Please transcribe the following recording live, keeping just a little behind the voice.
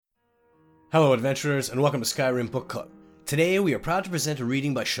Hello adventurers, and welcome to Skyrim Book Club. Today we are proud to present a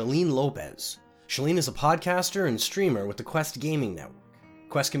reading by Shalene Lopez. Shalene is a podcaster and streamer with the Quest Gaming Network.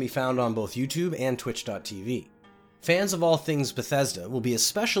 Quest can be found on both YouTube and Twitch.tv. Fans of all things Bethesda will be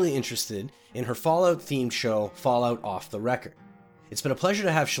especially interested in her Fallout-themed show, Fallout Off the Record. It's been a pleasure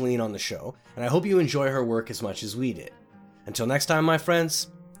to have Shalene on the show, and I hope you enjoy her work as much as we did. Until next time, my friends,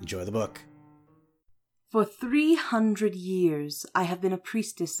 enjoy the book. For 300 years I have been a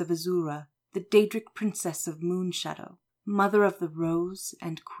priestess of Azura, the Daedric princess of Moonshadow, mother of the rose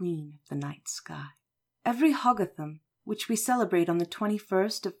and queen of the night sky. Every Hoggatham, which we celebrate on the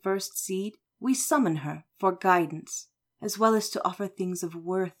 21st of First Seed, we summon her for guidance, as well as to offer things of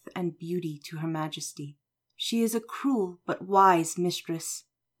worth and beauty to Her Majesty. She is a cruel but wise mistress.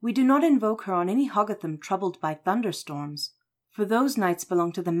 We do not invoke her on any Hoggatham troubled by thunderstorms, for those nights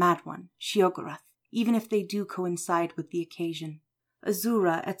belong to the Mad One, Sheogorath, even if they do coincide with the occasion.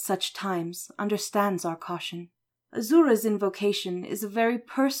 Azura, at such times, understands our caution. Azura's invocation is a very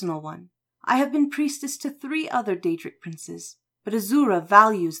personal one. I have been priestess to 3 other Daedric princes, but Azura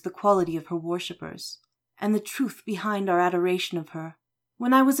values the quality of her worshippers, and the truth behind our adoration of her.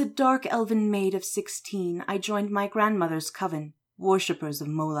 When I was a dark elven maid of 16, I joined my grandmother's coven, worshippers of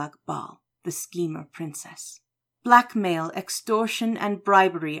Molag Bal, the schemer princess. Blackmail, extortion, and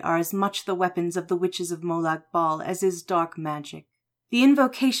bribery are as much the weapons of the witches of Molag Bal as is dark magic. The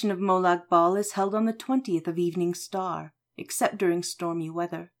invocation of Molag Bal is held on the 20th of Evening Star, except during stormy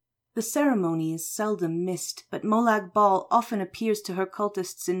weather. The ceremony is seldom missed, but Molag Bal often appears to her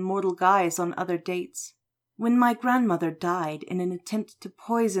cultists in mortal guise on other dates. When my grandmother died in an attempt to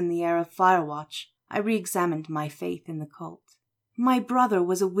poison the air of Firewatch, I re-examined my faith in the cult. My brother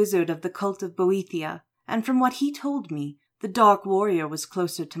was a wizard of the cult of Boethia, and from what he told me, the Dark Warrior was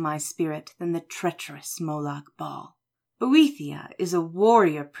closer to my spirit than the treacherous Molag Bal. Boethia is a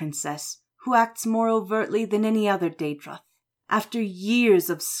warrior princess who acts more overtly than any other Daedroth. After years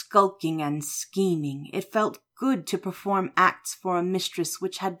of skulking and scheming, it felt good to perform acts for a mistress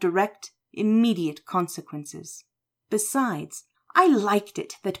which had direct, immediate consequences. Besides, I liked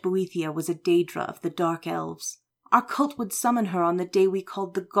it that Boethia was a Daedra of the Dark Elves. Our cult would summon her on the day we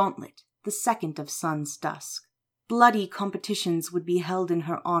called the Gauntlet, the 2nd of Sun's Dusk. Bloody competitions would be held in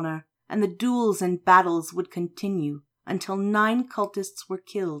her honor, and the duels and battles would continue until 9 cultists were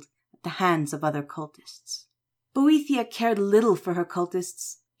killed at the hands of other cultists. Boethia cared little for her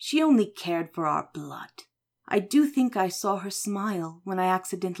cultists. She only cared for our blood. I do think I saw her smile when I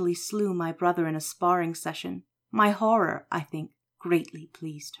accidentally slew my brother in a sparring session. My horror, I think, greatly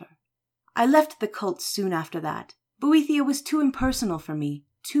pleased her. I left the cult soon after that. Boethia was too impersonal for me,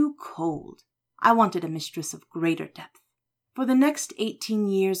 too cold. I wanted a mistress of greater depth. For the next 18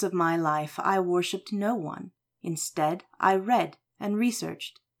 years of my life, I worshipped no one. Instead, I read and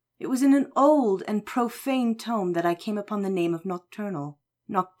researched. It was in an old and profane tome that I came upon the name of Nocturnal.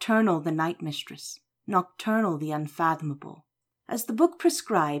 Nocturnal the night mistress. Nocturnal the unfathomable. As the book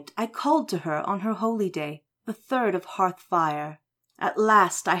prescribed, I called to her on her holy day, the 3rd of Hearthfire. At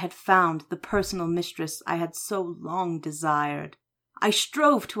last I had found the personal mistress I had so long desired. I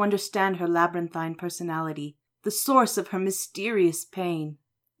strove to understand her labyrinthine personality, the source of her mysterious pain.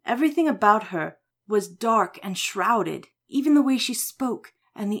 Everything about her was dark and shrouded, even the way she spoke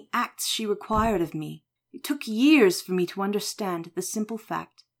and the acts she required of me. It took years for me to understand the simple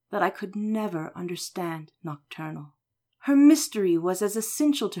fact that I could never understand Nocturnal. Her mystery was as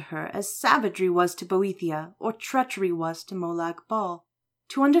essential to her as savagery was to Boethia or treachery was to Molag Bal.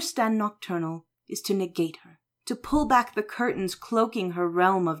 To understand Nocturnal is to negate her, to pull back the curtains cloaking her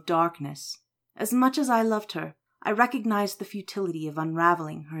realm of darkness. As much as I loved her, I recognized the futility of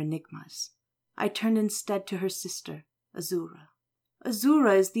unraveling her enigmas. I turned instead to her sister, Azura.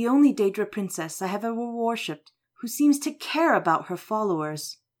 Azura is the only Daedra princess I have ever worshipped who seems to care about her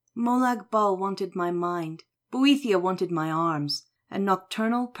followers. Molag Bal wanted my mind, Boethia wanted my arms, and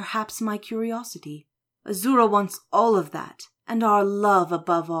Nocturnal perhaps my curiosity. Azura wants all of that, and our love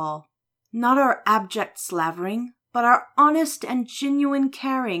above all. Not our abject slavering, but our honest and genuine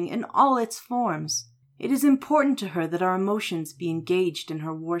caring in all its forms. It is important to her that our emotions be engaged in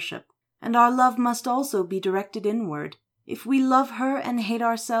her worship, and our love must also be directed inward. If we love her and hate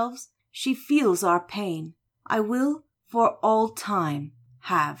ourselves, she feels our pain. I will, for all time,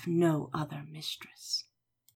 have no other mistress.